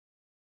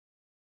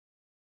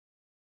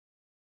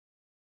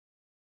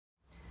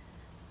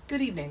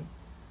Good evening.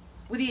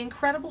 With the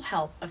incredible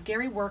help of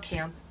Gary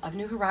Werkamp of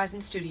New Horizon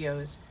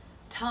Studios,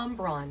 Tom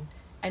Braun,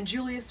 and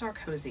Julia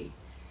Sarkozy,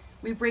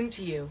 we bring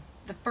to you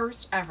the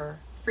first ever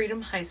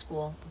Freedom High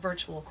School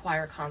virtual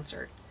choir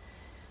concert.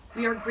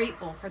 We are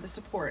grateful for the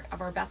support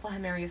of our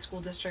Bethlehem Area School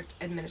District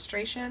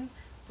Administration,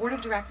 Board of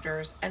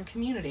Directors, and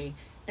community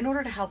in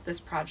order to help this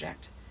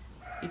project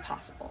be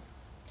possible.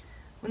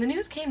 When the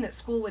news came that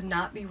school would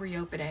not be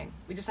reopening,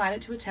 we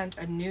decided to attempt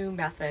a new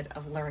method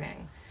of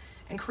learning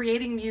and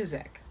creating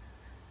music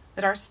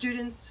that our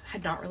students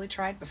had not really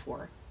tried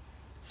before.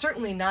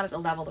 Certainly not at the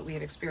level that we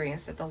have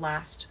experienced at the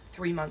last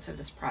 3 months of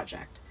this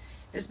project.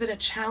 It has been a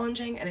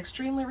challenging and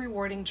extremely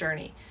rewarding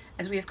journey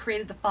as we have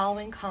created the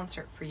following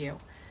concert for you,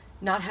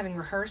 not having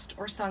rehearsed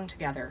or sung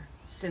together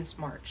since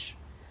March.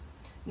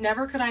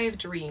 Never could I have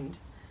dreamed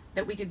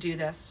that we could do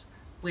this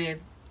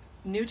with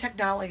new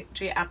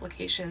technology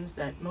applications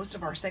that most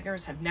of our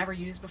singers have never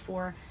used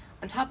before,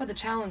 on top of the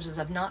challenges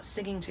of not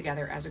singing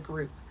together as a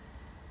group.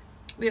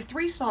 We have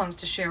 3 songs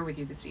to share with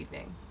you this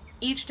evening,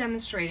 each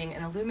demonstrating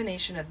an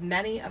illumination of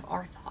many of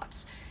our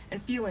thoughts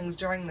and feelings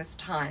during this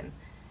time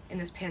in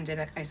this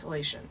pandemic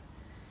isolation.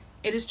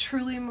 It is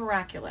truly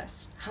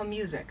miraculous how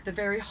music, the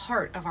very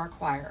heart of our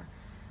choir,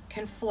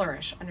 can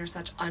flourish under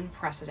such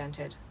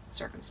unprecedented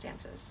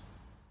circumstances.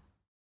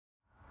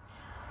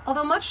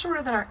 Although much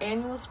shorter than our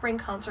annual spring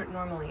concert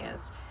normally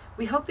is,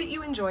 we hope that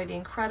you enjoy the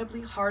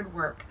incredibly hard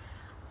work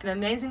and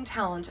amazing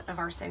talent of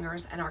our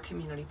singers and our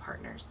community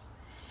partners.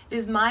 It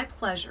is my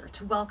pleasure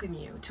to welcome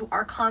you to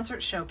our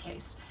concert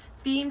showcase,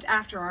 themed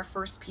after our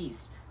first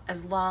piece,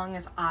 As Long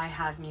as I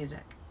Have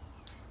Music.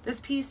 This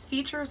piece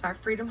features our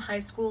Freedom High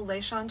School Les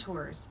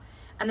Chanteurs,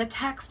 and the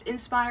text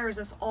inspires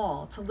us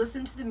all to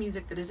listen to the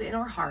music that is in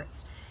our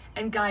hearts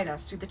and guide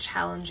us through the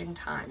challenging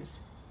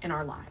times in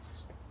our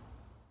lives.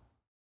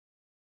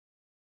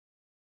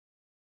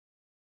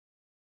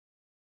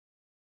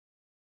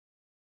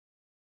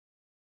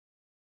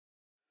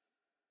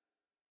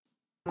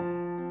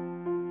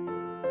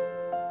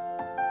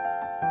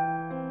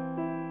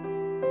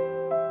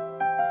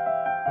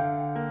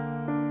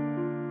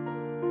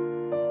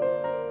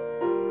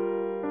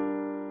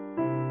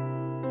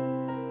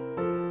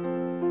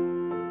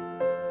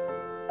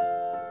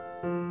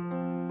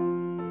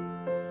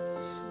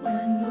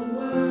 When the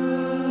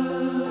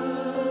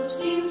world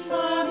seems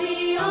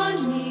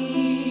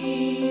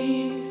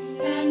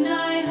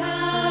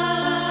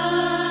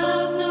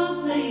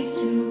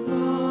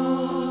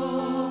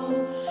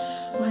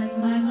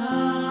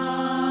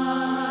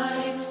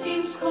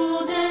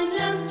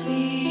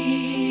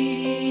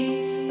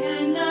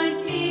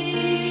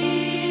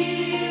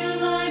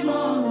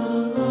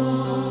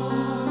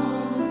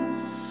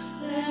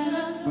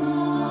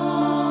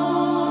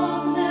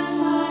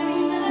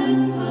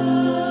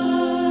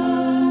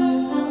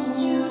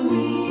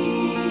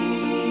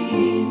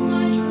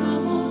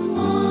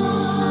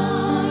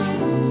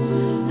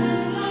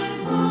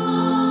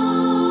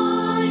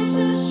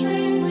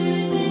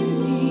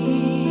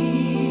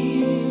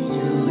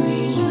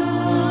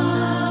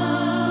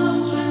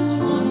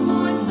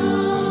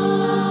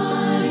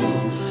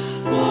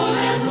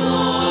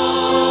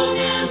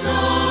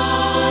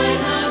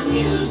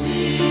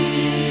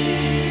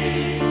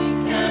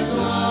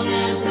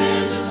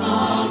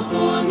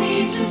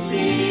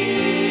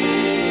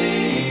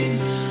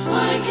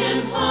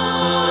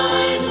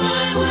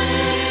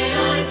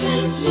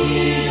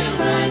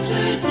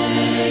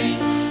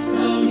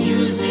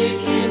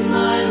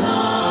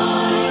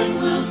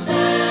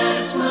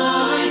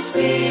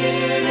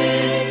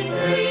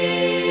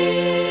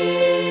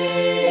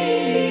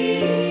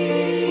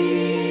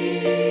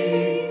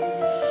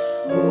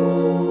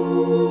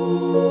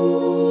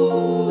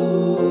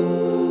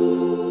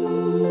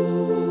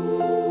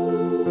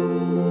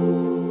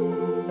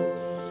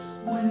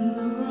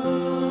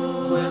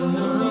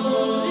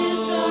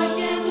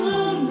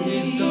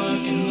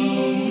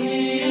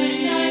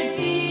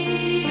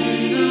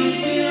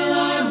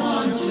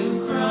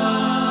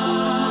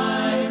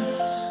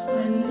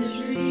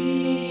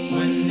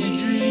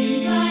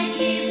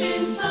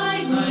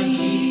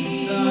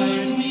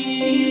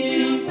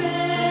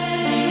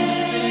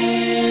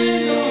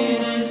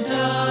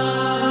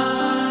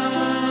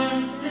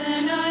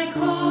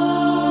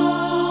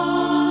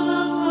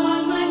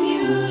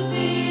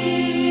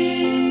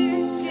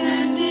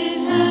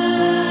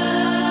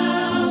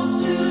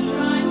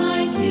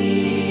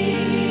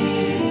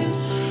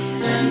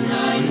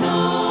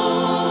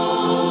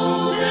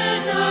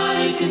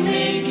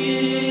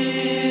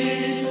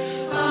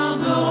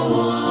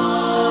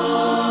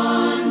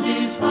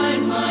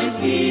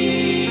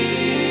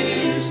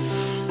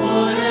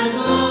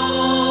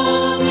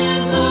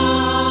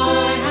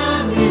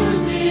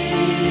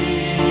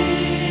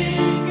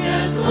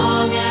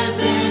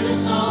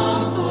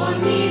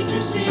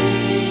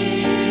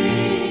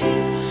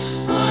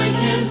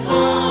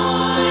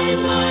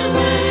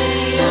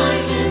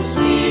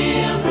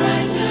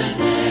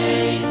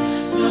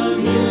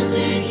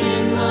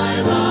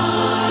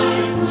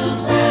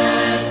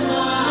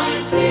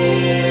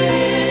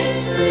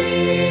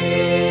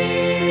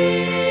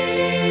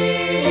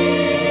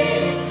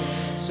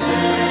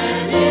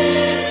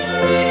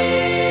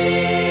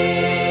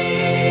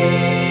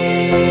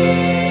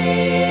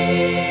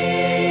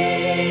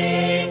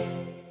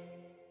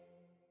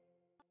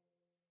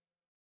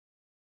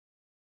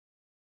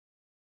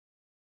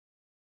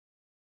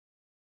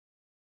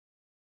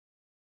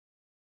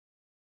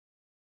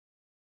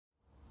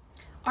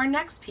Our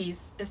next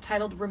piece is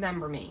titled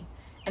Remember Me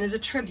and is a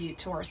tribute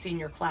to our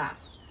senior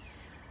class.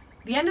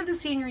 The end of the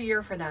senior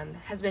year for them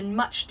has been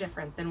much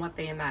different than what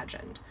they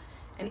imagined,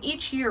 and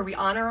each year we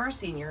honor our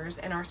seniors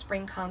in our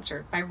spring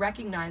concert by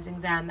recognizing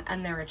them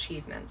and their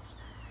achievements.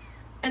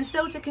 And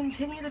so to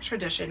continue the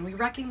tradition, we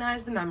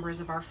recognize the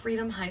members of our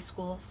Freedom High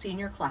School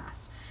senior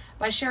class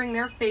by sharing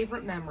their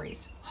favorite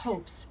memories,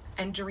 hopes,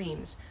 and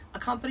dreams,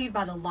 accompanied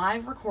by the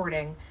live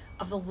recording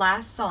of the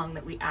last song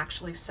that we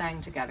actually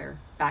sang together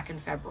back in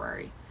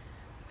February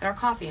at our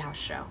coffee house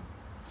show.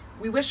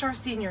 We wish our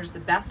seniors the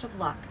best of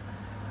luck.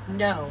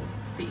 Know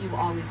that you will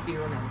always be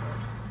remembered.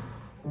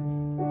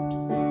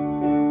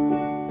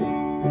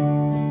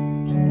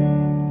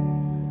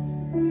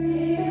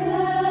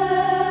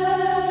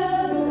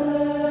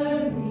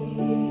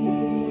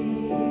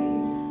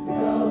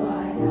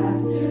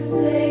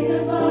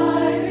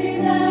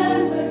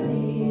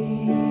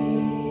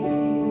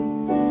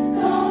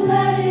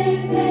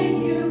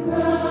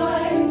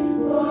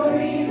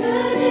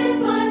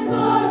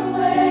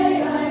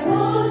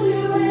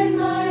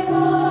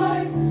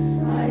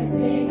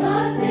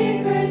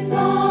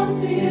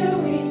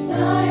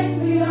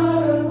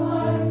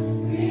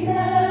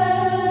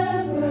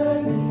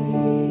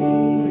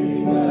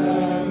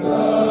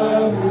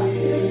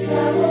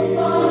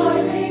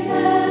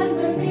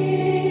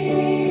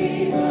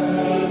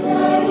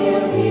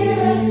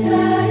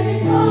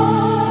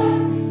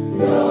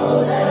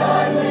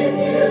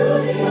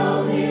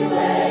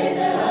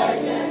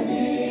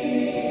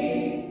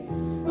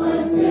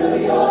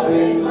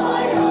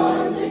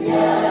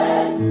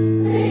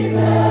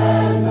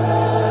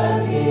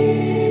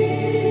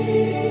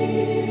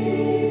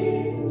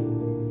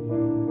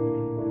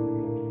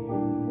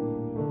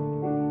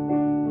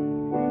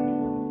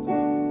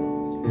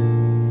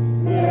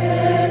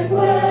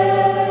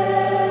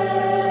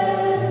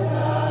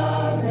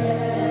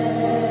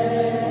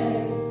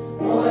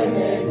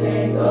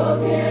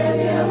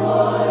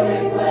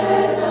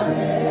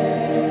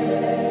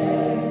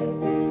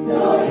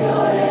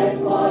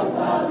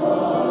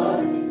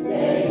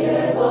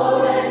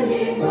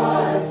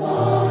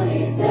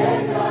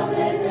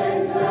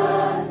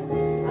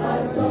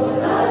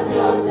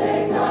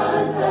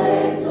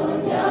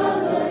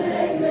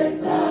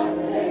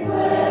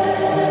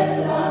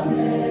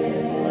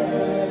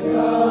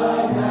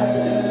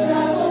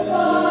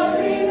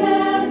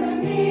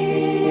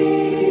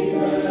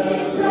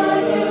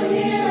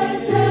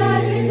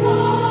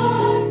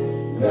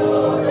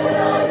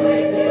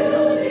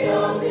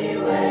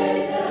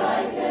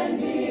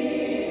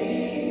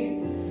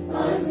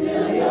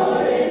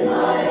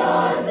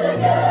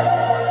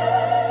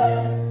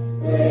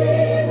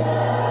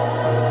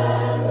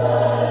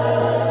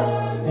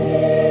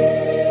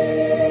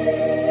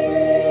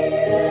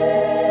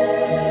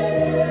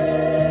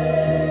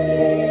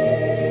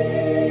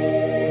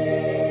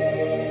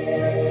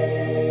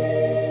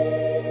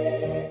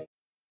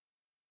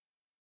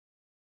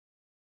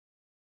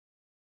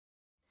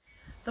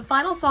 The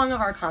final song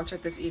of our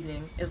concert this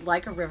evening is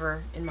Like a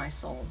River in My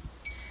Soul.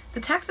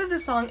 The text of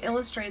this song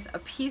illustrates a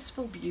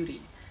peaceful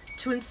beauty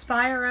to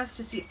inspire us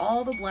to see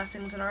all the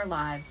blessings in our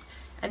lives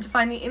and to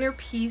find the inner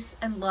peace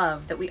and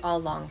love that we all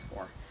long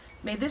for.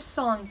 May this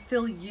song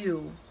fill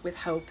you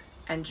with hope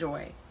and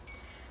joy.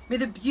 May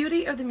the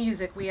beauty of the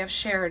music we have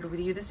shared with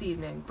you this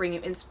evening bring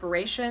you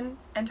inspiration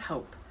and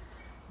hope.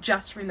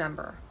 Just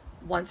remember,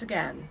 once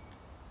again,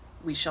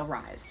 we shall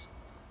rise.